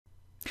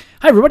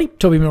Hi everybody,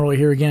 Toby Milroy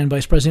here again,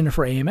 Vice President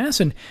for AMS,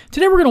 and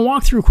today we're going to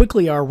walk through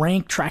quickly our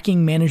rank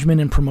tracking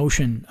management and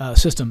promotion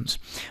systems.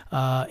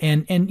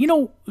 And you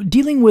know,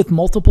 dealing with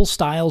multiple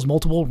styles,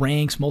 multiple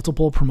ranks,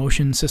 multiple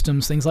promotion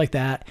systems, things like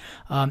that,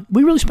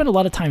 we really spend a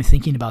lot of time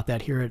thinking about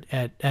that here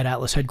at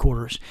Atlas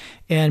headquarters.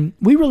 And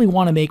we really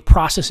want to make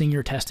processing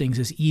your testings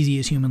as easy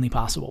as humanly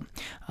possible.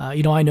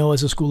 You know, I know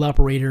as a school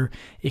operator,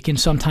 it can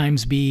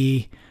sometimes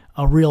be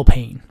a real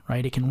pain,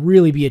 right? It can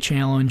really be a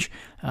challenge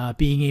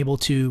being able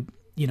to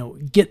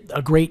get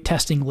a great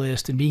testing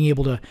list and being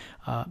able to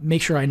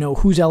make sure I know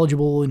who's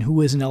eligible and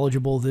who isn't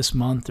eligible this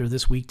month or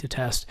this week to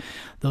test,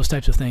 those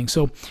types of things.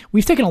 So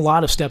we've taken a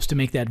lot of steps to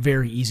make that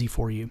very easy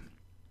for you.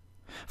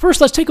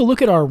 First, let's take a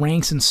look at our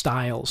ranks and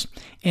styles.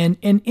 And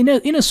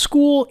in a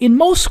school, in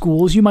most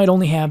schools, you might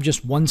only have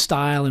just one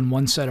style and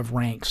one set of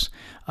ranks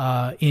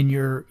in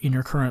your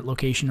current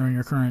location or in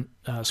your current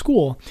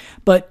school.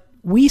 But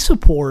we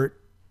support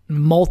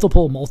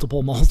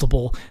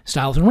multiple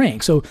styles and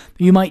ranks. So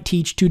you might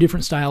teach 2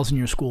 different styles in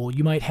your school.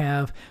 You might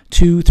have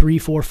 2, 3,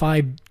 4,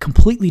 5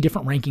 completely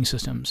different ranking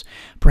systems.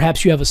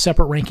 Perhaps you have a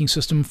separate ranking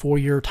system for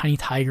your Tiny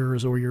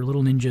Tigers or your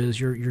Little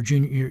Ninjas,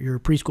 your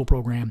preschool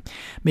program.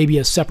 Maybe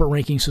a separate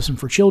ranking system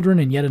for children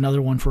and yet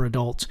another one for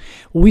adults.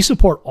 Well, we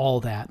support all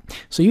that.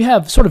 So you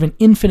have sort of an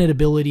infinite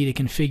ability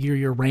to configure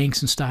your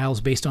ranks and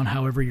styles based on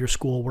however your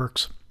school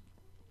works.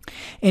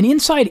 And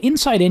inside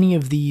any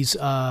of these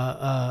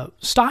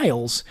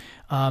styles,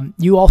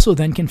 you also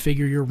then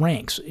configure your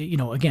ranks,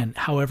 again,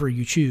 however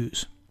you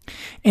choose.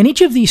 And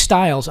each of these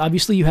styles,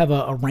 obviously you have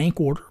a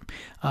rank order.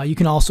 You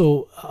can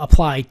also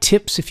apply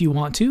tips if you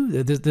want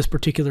to. This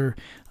particular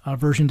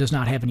version does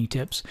not have any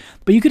tips,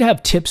 but you could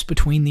have tips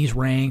between these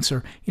ranks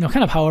or,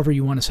 kind of however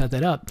you want to set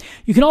that up.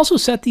 You can also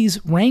set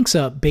these ranks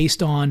up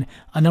based on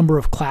a number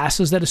of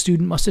classes that a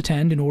student must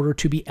attend in order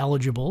to be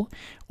eligible,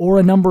 or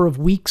a number of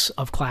weeks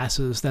of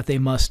classes that they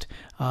must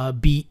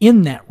be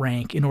in that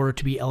rank in order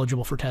to be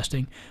eligible for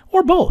testing,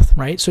 or both,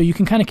 right? So you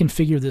can kind of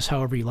configure this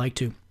however you like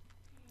to.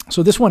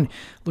 So this one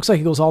looks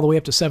like it goes all the way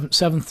up to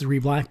 7th degree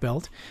black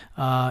belt.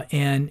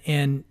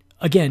 And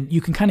again,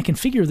 you can kind of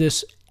configure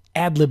this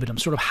ad libitum,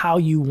 sort of how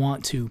you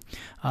want to,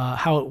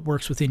 how it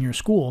works within your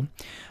school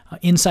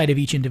inside of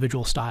each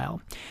individual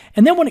style.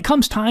 And then when it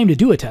comes time to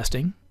do a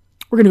testing,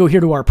 we're going to go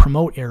here to our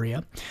promote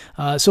area.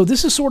 So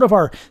this is sort of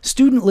our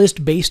student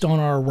list based on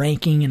our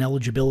ranking and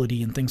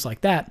eligibility and things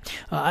like that.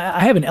 I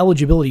have an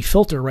eligibility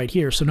filter right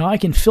here. So now I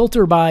can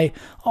filter by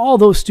all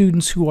those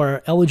students who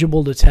are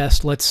eligible to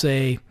test, let's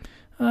say,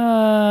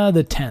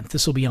 the 10th.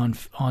 This will be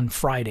on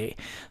Friday.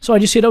 So I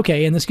just hit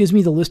OK, and this gives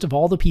me the list of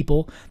all the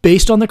people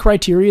based on the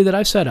criteria that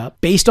I've set up,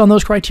 based on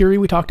those criteria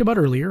we talked about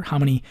earlier, how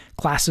many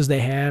classes they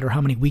had or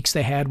how many weeks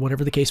they had,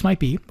 whatever the case might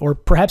be, or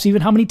perhaps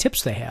even how many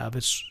tips they have.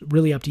 It's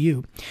really up to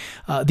you.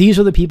 These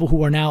are the people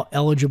who are now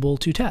eligible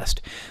to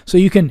test. So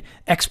you can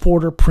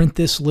export or print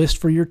this list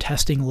for your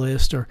testing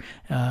list or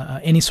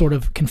any sort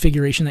of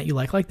configuration that you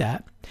like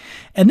that.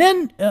 And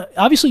then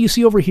obviously you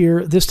see over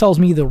here, this tells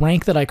me the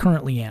rank that I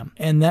currently am,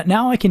 and that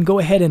now I can go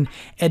ahead and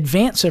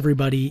advance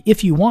everybody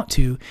if you want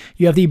to.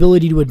 You have the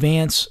ability to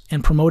advance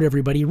and promote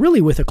everybody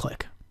really with a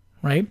click,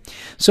 right?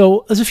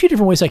 So there's a few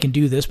different ways I can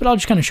do this, but I'll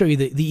just kind of show you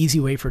the easy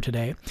way for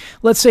today.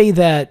 Let's say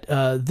that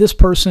this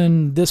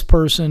person,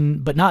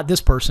 but not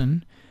this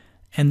person,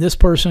 and this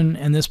person,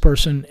 and this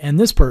person, and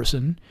this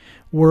person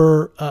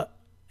were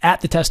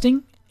at the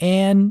testing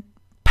and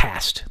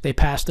passed. They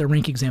passed their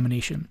rank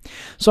examination.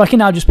 So I can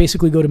now just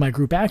basically go to my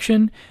group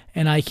action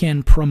and I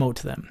can promote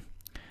them.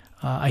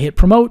 I hit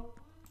promote,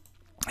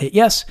 hit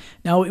yes.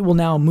 Now it will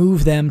now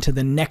move them to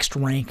the next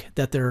rank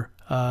that they're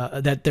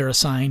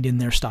assigned in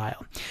their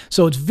style.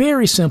 So it's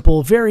very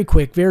simple, very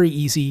quick, very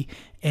easy,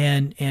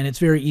 and it's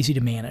very easy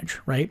to manage,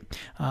 right?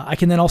 I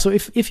can then also,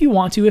 if you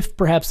want to, if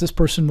perhaps this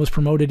person was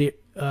promoted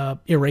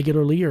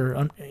irregularly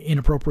or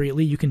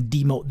inappropriately, you can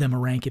demote them a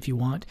rank if you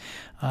want.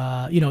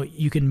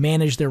 You can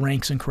manage their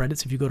ranks and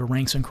credits. If you go to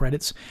ranks and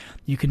credits,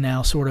 you can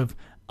now sort of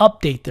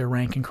update their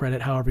rank and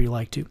credit however you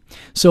like to.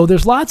 So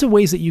there's lots of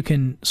ways that you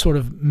can sort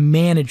of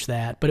manage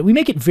that, but we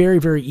make it very,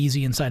 very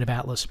easy inside of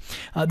Atlas.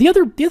 The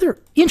other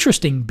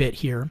interesting bit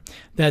here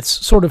that's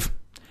sort of,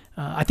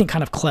 I think,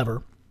 kind of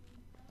clever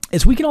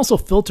is we can also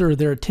filter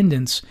their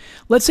attendance.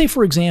 Let's say,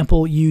 for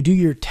example, you do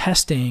your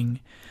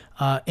testing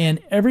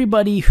and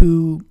everybody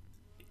who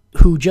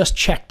just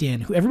checked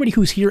in, everybody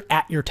who's here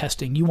at your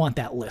testing, you want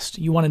that list.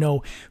 You want to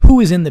know who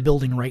is in the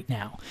building right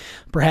now.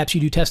 Perhaps you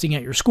do testing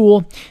at your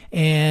school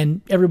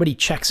and everybody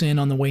checks in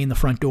on the way in the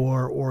front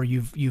door, or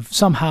you've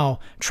somehow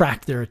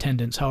tracked their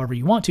attendance however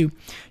you want to.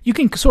 You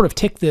can sort of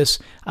tick this,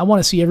 I want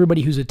to see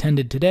everybody who's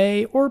attended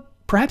today, or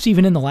perhaps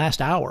even in the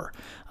last hour.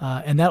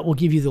 And that will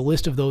give you the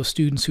list of those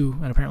students who,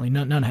 and apparently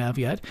none have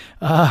yet,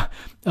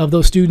 of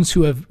those students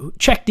who have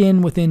checked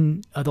in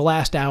within the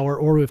last hour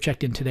or who have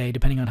checked in today,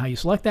 depending on how you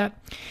select that.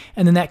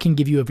 And then that can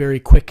give you a very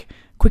quick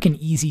and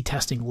easy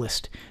testing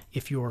list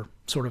if you're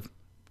sort of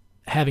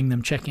having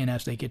them check in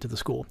as they get to the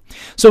school.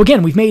 So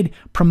again, we've made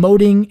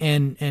promoting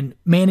and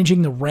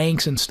managing the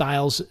ranks and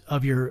styles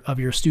of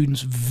your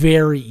students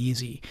very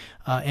easy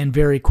and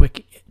very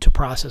quick to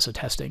process a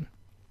testing.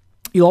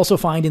 You'll also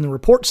find in the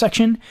report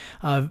section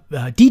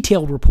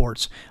detailed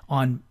reports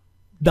on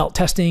belt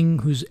testing,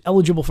 who's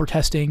eligible for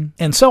testing,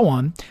 and so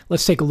on.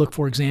 Let's take a look,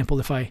 for example,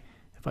 if I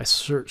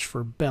search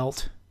for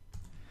belt,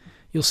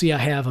 you'll see I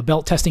have a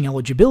belt testing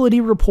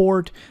eligibility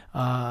report.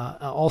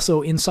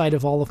 Also inside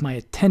of all of my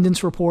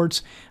attendance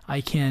reports,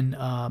 I can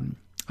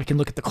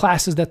look at the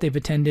classes that they've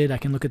attended. I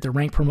can look at their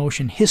rank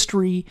promotion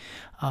history,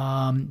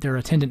 their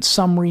attendance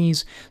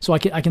summaries. So I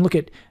can look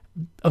at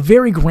a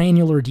very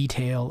granular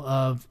detail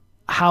of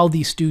how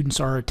these students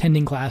are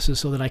attending classes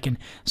so that I can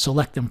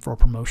select them for a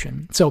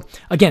promotion. So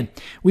again,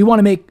 we want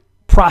to make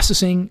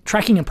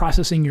tracking and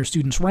processing your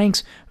students'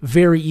 ranks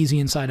very easy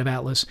inside of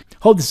Atlas.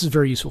 Hope this is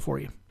very useful for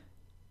you.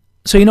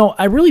 So,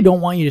 I really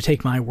don't want you to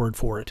take my word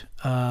for it.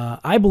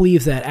 I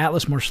believe that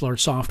Atlas Martial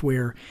Arts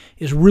software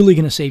is really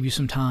going to save you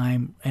some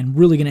time and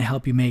really going to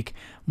help you make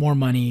more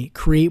money,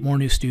 create more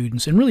new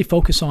students, and really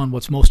focus on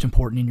what's most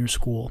important in your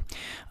school.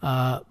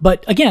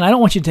 But again, I don't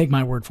want you to take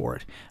my word for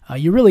it.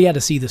 You really had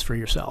to see this for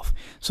yourself.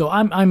 So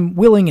I'm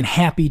willing and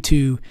happy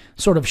to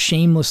sort of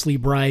shamelessly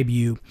bribe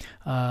you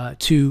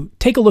to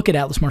take a look at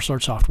Atlas Martial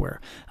Arts software.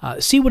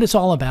 See what it's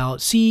all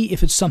about. See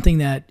if it's something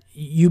that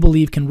you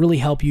believe can really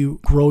help you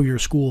grow your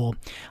school.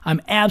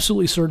 I'm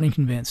absolutely certain and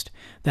convinced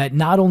that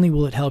not only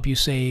will it help you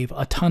save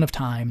a ton of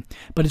time,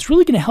 but it's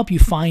really going to help you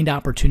find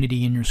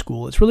opportunity in your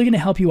school. It's really going to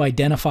help you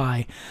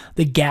identify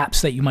the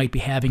gaps that you might be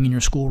having in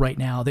your school right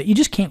now that you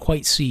just can't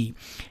quite see.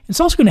 It's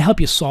also going to help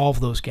you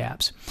solve those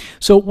gaps.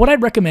 So what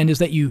I'd recommend is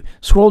that you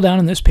scroll down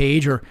on this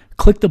page or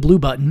click the blue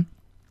button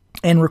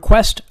and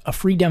request a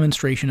free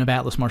demonstration of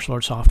Atlas Martial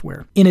Arts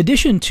software. In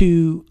addition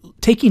to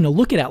taking a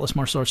look at Atlas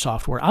Martial Arts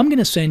software, I'm going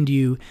to send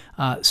you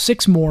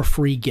 6 more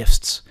free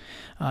gifts.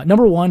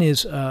 Number one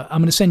is I'm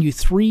going to send you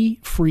 3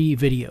 free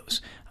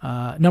videos.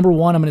 Number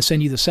one, I'm going to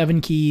send you the 7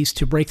 keys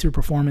to breakthrough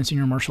performance in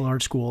your martial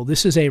arts school.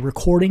 This is a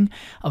recording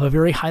of a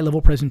very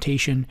high-level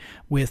presentation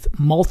with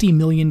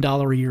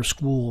multi-million-dollar-a-year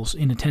schools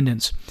in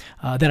attendance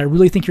that I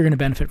really think you're going to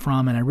benefit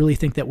from, and I really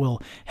think that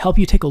will help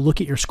you take a look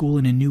at your school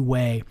in a new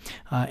way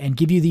and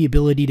give you the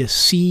ability to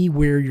see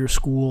where your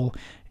school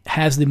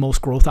has the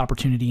most growth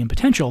opportunity and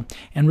potential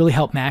and really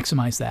help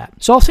maximize that.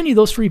 So I'll send you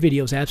those free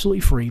videos absolutely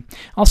free.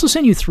 I'll also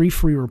send you 3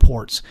 free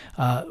reports.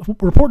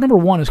 Report number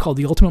 1 is called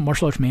the Ultimate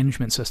Martial Arts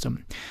Management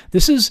System.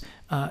 This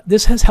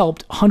has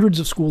helped hundreds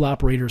of school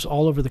operators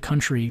all over the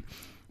country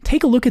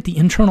take a look at the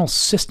internal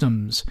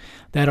systems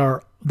that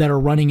are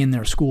running in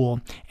their school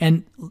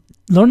and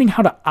learning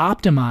how to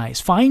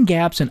find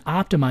gaps and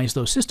optimize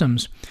those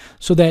systems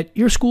so that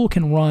your school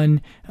can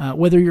run,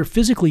 whether you're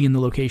physically in the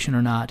location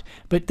or not,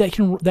 but that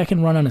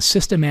can run on a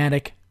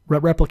systematic,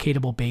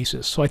 replicatable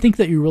basis. So I think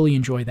that you really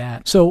enjoy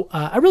that. So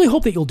I really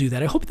hope that you'll do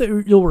that. I hope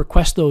that you'll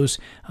request those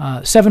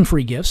 7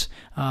 free gifts,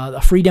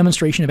 a free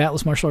demonstration of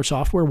Atlas Martial Arts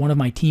software. One of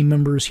my team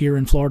members here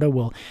in Florida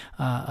will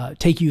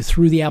take you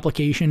through the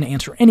application,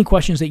 answer any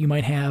questions that you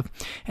might have.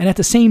 And at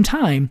the same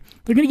time,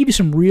 they're going to give you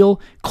some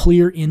real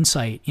clear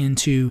insight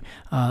into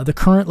the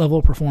current level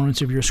of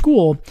performance of your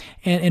school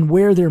and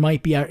where there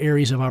might be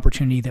areas of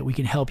opportunity that we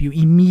can help you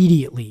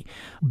immediately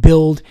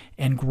build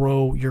and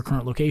grow your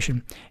current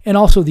location. And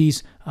also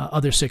these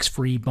other 6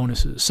 free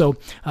bonuses. So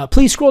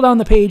please scroll down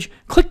the page,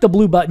 click the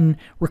blue button,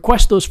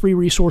 request those free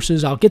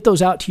resources. I'll get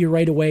those out to you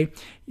right away.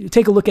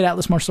 Take a look at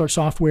Atlas Martial Arts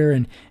software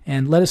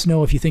and let us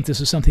know if you think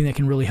this is something that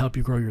can really help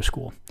you grow your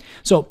school.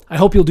 So I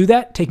hope you'll do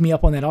that. Take me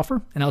up on that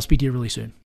offer, and I'll speak to you really soon.